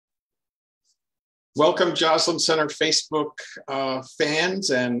Welcome, Joslyn Center Facebook fans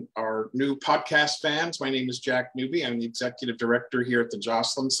and our new podcast fans. My name is Jack Newby. I'm the Executive Director here at the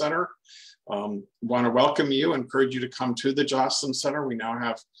Joslyn Center. Want to welcome you, encourage you to come to the Joslyn Center. We now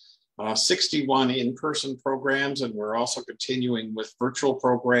have 61 in-person programs, and we're also continuing with virtual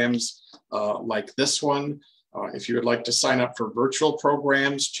programs like this one. If you would like to sign up for virtual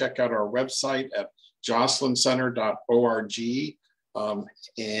programs, check out our website at joslyncenter.org.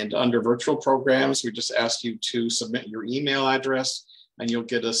 And under virtual programs, we just ask you to submit your email address and you'll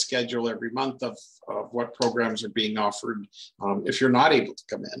get a schedule every month of what programs are being offered if you're not able to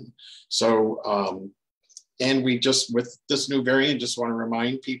come in. So, and we just, with this new variant, just want to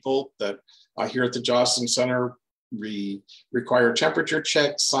remind people that here at the Joslyn Center, we require temperature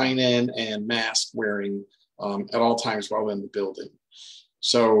checks, sign in, and mask wearing at all times while in the building.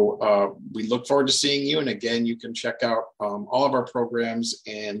 So we look forward to seeing you. And again, you can check out all of our programs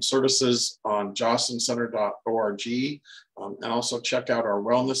and services on joslyncenter.org, and also check out our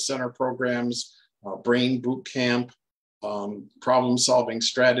Wellness Center programs, Brain Boot Camp, Problem Solving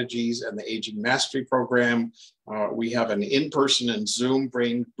Strategies, and the Aging Mastery Program. We have an in-person and Zoom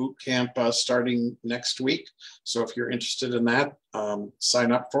Brain Boot Camp starting next week. So if you're interested in that,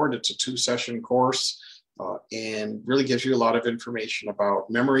 sign up for it. It's a 2-session course. And really gives you a lot of information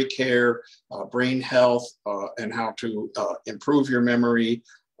about memory care, brain health, and how to improve your memory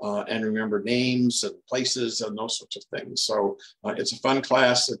and remember names and places and those sorts of things. So it's a fun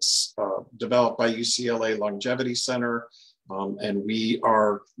class. It's developed by UCLA Longevity Center, and we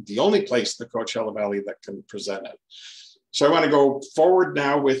are the only place in the Coachella Valley that can present it. So I want to go forward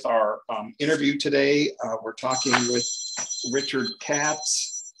now with our interview today. We're talking with Richard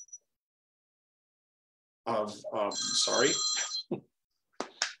Katz. We're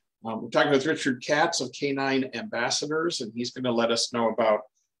talking with Richard Katz of Canine Ambassadors, and he's going to let us know about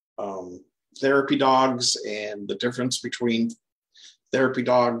therapy dogs and the difference between therapy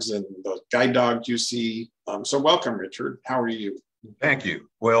dogs and the guide dogs you see. So welcome, Richard. How are you? Thank you.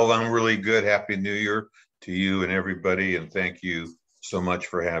 Well, I'm really good. Happy New Year to you and everybody, and thank you so much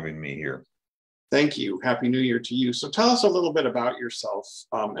for having me here. Thank you. Happy New Year to you. So tell us a little bit about yourself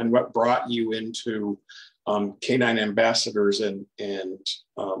and what brought you into Canine Ambassadors and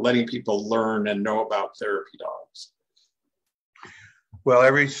letting people learn and know about therapy dogs. Well,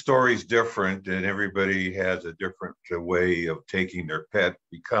 every story is different, and everybody has a different way of taking their pet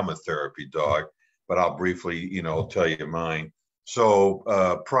become a therapy dog. But I'll briefly, tell you mine. So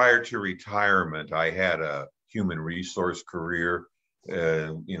prior to retirement, I had a human resource career.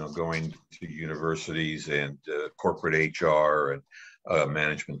 Going to universities and corporate HR and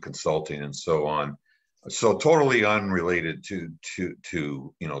management consulting and so on. So totally unrelated to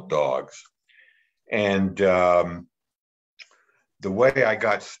dogs. And the way I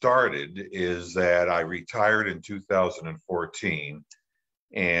got started is that I retired in 2014,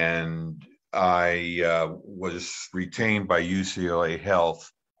 and I was retained by UCLA Health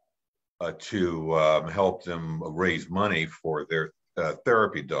to help them raise money for their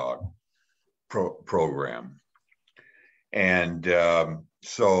therapy dog program. And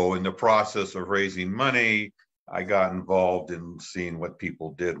so in the process of raising money, I got involved in seeing what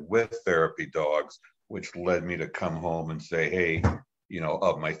people did with therapy dogs, which led me to come home and say, hey,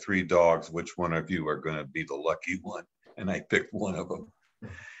 of my 3 dogs, which one of you are going to be the lucky one? And I picked one of them.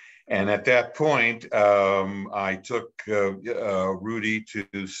 And at that point, I took Rudy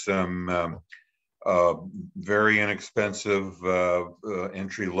to some very inexpensive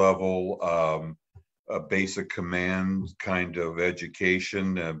entry-level basic command kind of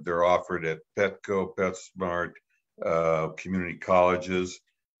education. They're offered at Petco, PetSmart, community colleges,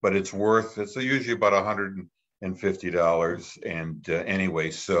 but it's usually about $150. And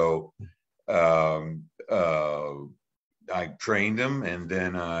anyway, so I trained them, and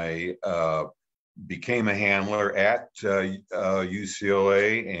then I became a handler at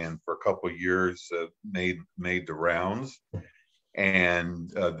UCLA, and for a couple of years made the rounds.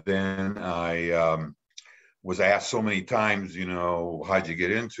 And then I was asked so many times, how'd you get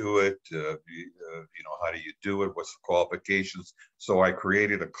into it? How do you do it? What's the qualifications? So I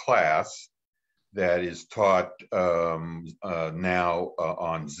created a class that is taught now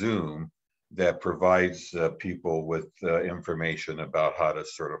on Zoom that provides people with information about how to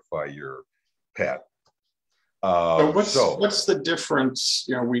certify your pet. So what's the difference?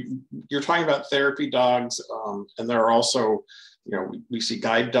 You're talking about therapy dogs, and there are also, we see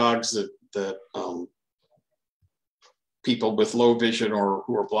guide dogs that people with low vision or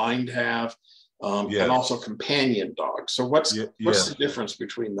who are blind have, yes. And also companion dogs. So what's the difference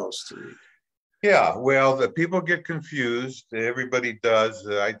between those 3? Yeah, well, the people get confused. Everybody does.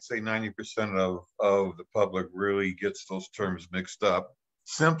 I'd say 90% of the public really gets those terms mixed up.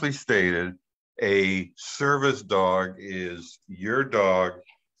 Simply stated, a service dog is your dog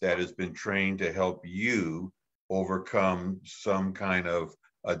that has been trained to help you overcome some kind of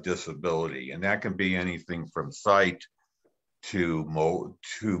a disability. And that can be anything from sight to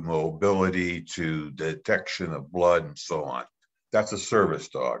mobility to detection of blood and so on. That's a service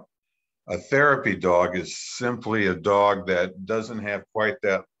dog. A therapy dog is simply a dog that doesn't have quite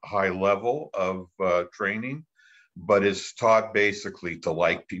that high level of training, but is taught basically to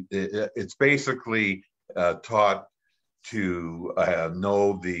like people. It's basically taught to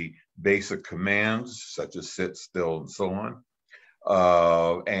know the basic commands, such as sit, still, and so on,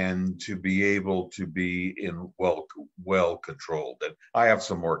 and to be able to be in well controlled. And I have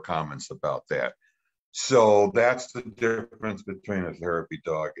some more comments about that. So that's the difference between a therapy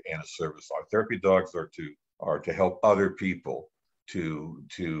dog and a service dog. Therapy dogs are to help other people to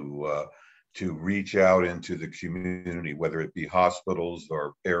reach out into the community, whether it be hospitals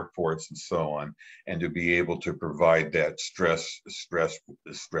or airports and so on, and to be able to provide that stress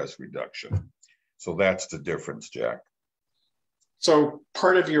reduction. So that's the difference, Jack. So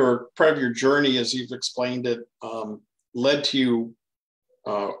part of your journey, as you've explained it, led to you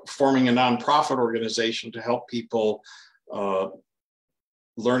forming a nonprofit organization to help people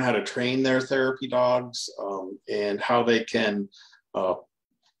learn how to train their therapy dogs and how they can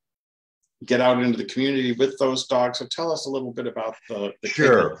get out into the community with those dogs. So tell us a little bit about the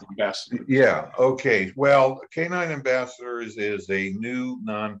Sure. Canine Ambassador. Yeah, okay. Well, Canine Ambassadors is a new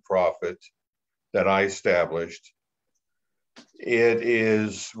nonprofit that I established. It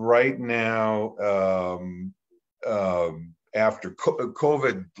is right now, after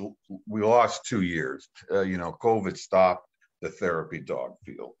COVID, we lost 2 years. COVID stopped the therapy dog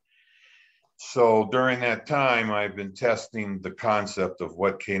field. So during that time, I've been testing the concept of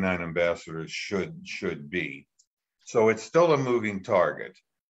what Canine Ambassadors should be. So it's still a moving target,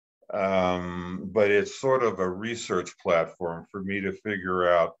 but it's sort of a research platform for me to figure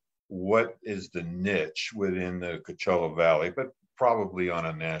out what is the niche within the Coachella Valley, but probably on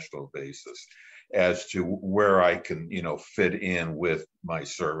a national basis, as to where I can, fit in with my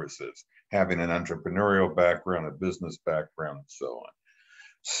services, having an entrepreneurial background, a business background, and so on.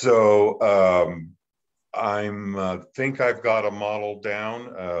 So I'm think I've got a model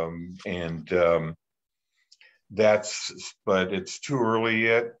down, but it's too early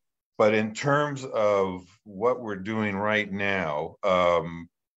yet. But in terms of what we're doing right now,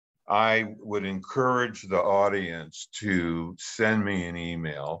 I would encourage the audience to send me an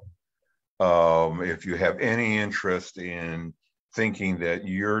email if you have any interest in thinking that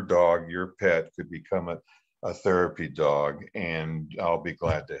your dog, your pet, could become a therapy dog, and I'll be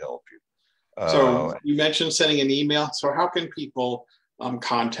glad to help you. So you mentioned sending an email. So how can people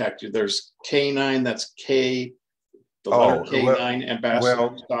contact you? There's Canine, that's K, the letter K9,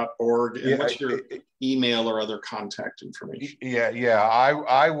 ambassadors.org. And what's your email or other contact information? Yeah.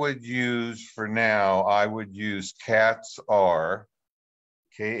 I would use, for now, I would use Katz R,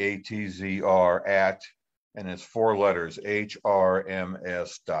 KATZR at, and it's 4 letters, HRMS.net.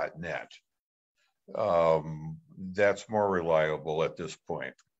 That's more reliable at this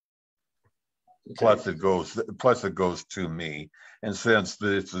point. Okay. Plus it goes to me. And since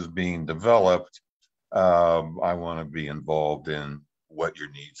this is being developed, I want to be involved in what your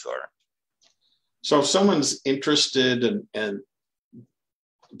needs are. So if someone's interested and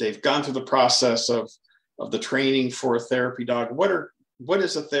they've gone through the process of the training for a therapy dog, what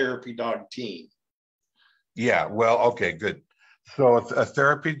is a therapy dog team? Yeah, well, okay, good. So a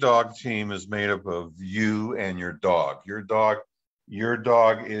therapy dog team is made up of you and your dog. Your dog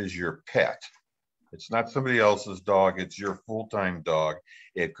is your pet. It's not somebody else's dog. It's your full-time dog.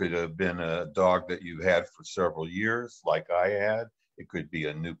 It could have been a dog that you had for several years, like I had. It could be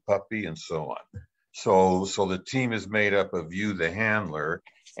a new puppy and so on. So the team is made up of you, the handler,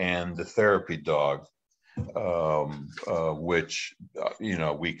 and the therapy dog, which,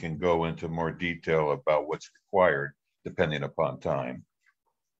 we can go into more detail about what's required depending upon time.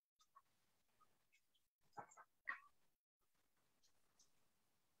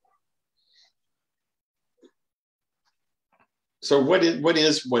 So what you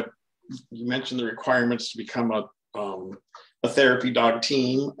mentioned, the requirements to become a therapy dog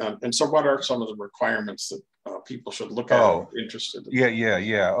team, and so what are some of the requirements that people should look at if interested in?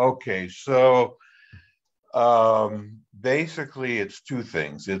 Yeah. Okay, so basically it's 2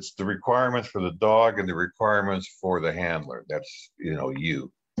 things. It's the requirements for the dog and the requirements for the handler. That's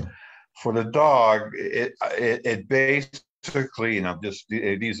you. For the dog, it basically, and I'm just,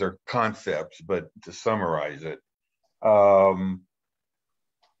 these are concepts, but to summarize it, um,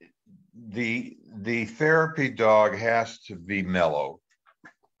 the therapy dog has to be mellow,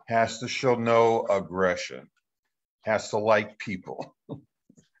 has to show no aggression, has to like people,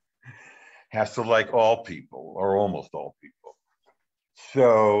 has to like all people or almost all people.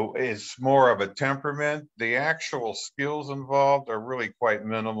 So it's more of a temperament. The actual skills involved are really quite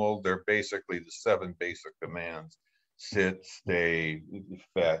minimal. They're basically the 7 basic commands: sit, stay,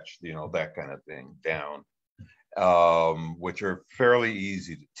 fetch, that kind of thing, down, which are fairly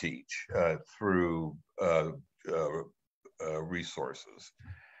easy to teach through resources.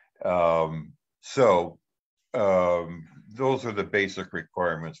 So those are the basic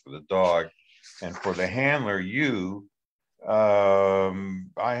requirements for the dog. And for the handler,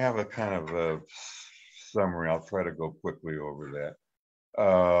 I have a kind of a summary. I'll try to go quickly over that.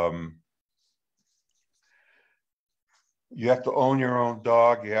 You have to own your own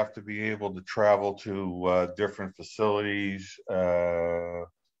dog. You have to be able to travel to different facilities. You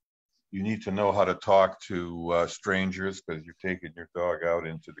need to know how to talk to strangers, because you're taking your dog out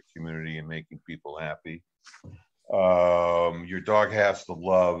into the community and making people happy. Your dog has to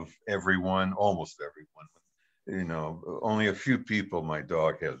love everyone, almost everyone. Only a few people my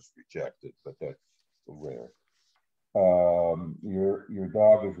dog has rejected, but that's rare. Your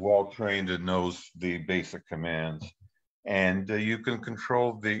dog is well trained and knows the basic commands, and you can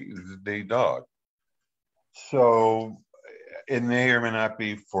control the dog. So it may or may not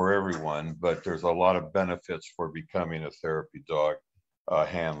be for everyone, but there's a lot of benefits for becoming a therapy dog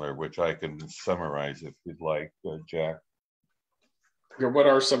handler, which I can summarize if you'd like, Jack. What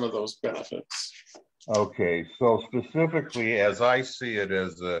are some of those benefits? Okay, so specifically, as I see it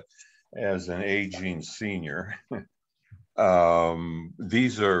as an aging senior,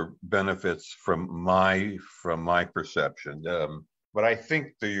 these are benefits from my perception, but I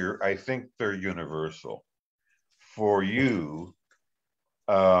think they're universal. For you,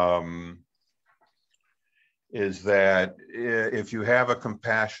 is that if you have a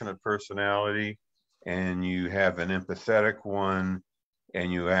compassionate personality and you have an empathetic one, and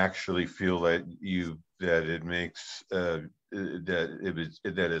you actually feel that it makes there's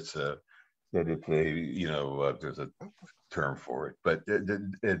a term for it, but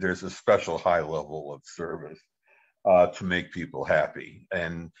there's a special high level of service to make people happy.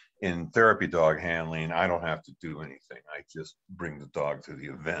 And in therapy dog handling, I don't have to do anything. I just bring the dog to the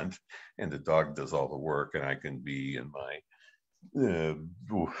event, and the dog does all the work, and I can be in my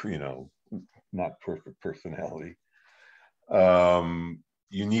not perfect personality.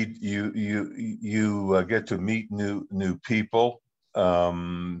 You get to meet new people.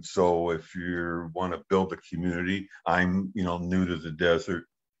 So if you want to build a community, I'm new to the desert,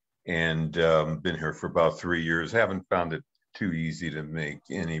 and been here for about 3 years. Haven't found it too easy to make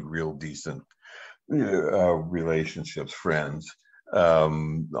any real decent relationships, friends.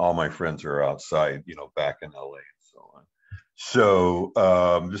 All my friends are outside, back in LA and so on. So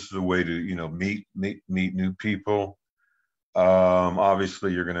this is a way to meet new people.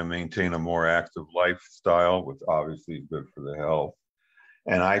 Obviously, you're going to maintain a more active lifestyle, which obviously is good for the health.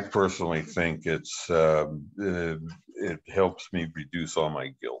 And I personally think it helps me reduce all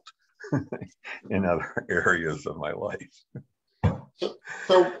my guilt in other areas of my life.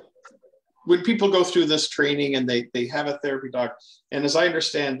 So when people go through this training and they have a therapy dog, and as I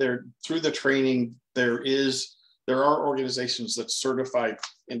understand, through the training, there are organizations that certify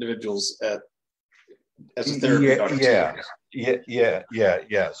individuals as a therapy dog.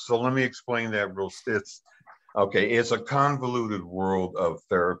 Yeah. So let me explain that real. It's a convoluted world of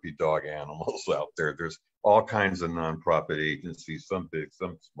therapy dog animals out there. There's all kinds of nonprofit agencies, some big,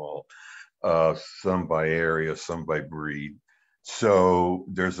 some small, some by area, some by breed. So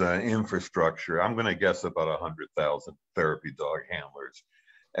there's an infrastructure. I'm going to guess about 100,000 therapy dog handlers,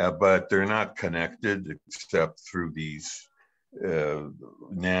 but they're not connected except through these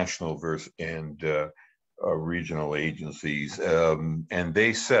national and regional agencies, and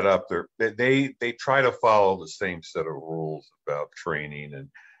they set up they try to follow the same set of rules about training and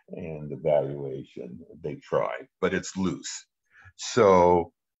evaluation. They try, but it's loose.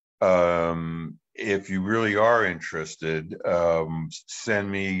 So if you really are interested, send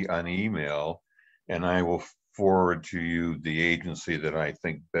me an email, and I will forward to you the agency that I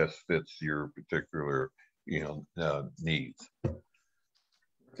think best fits your particular needs.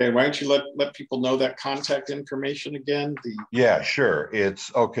 Okay, why don't you let people know that contact information again? Yeah, sure.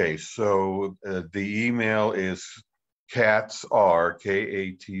 It's okay. So the email is Katz,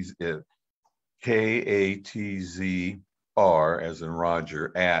 Katz, as in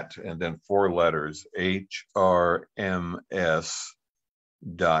Roger, at, and then 4 letters, HRMS.net.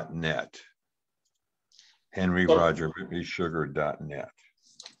 Henry Roger Sugar.net.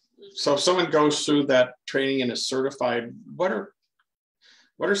 So if someone goes through that training and is certified, what are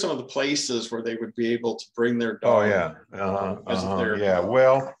some of the places where they would be able to bring their dog? Oh yeah, as a therapy yeah. dog?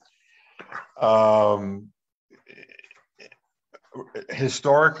 Well,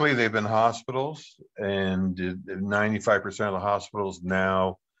 historically they've been hospitals, and 95% of the hospitals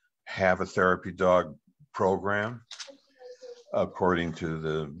now have a therapy dog program, according to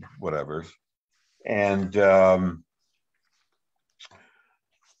the whatevers. And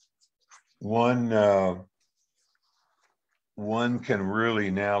one can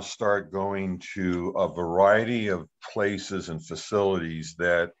really now start going to a variety of places and facilities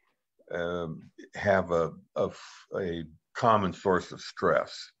that have a common source of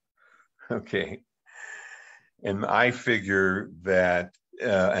stress. Okay, and I figure that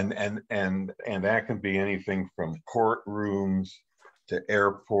and that can be anything from courtrooms to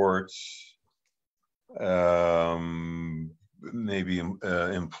airports, maybe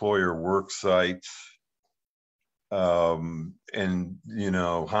employer work sites, and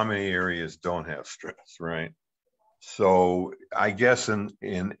how many areas don't have stress, right? So I guess in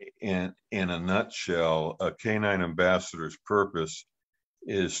a nutshell, a canine ambassador's purpose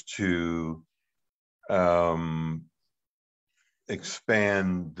is to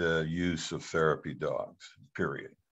expand the use of therapy dogs, period.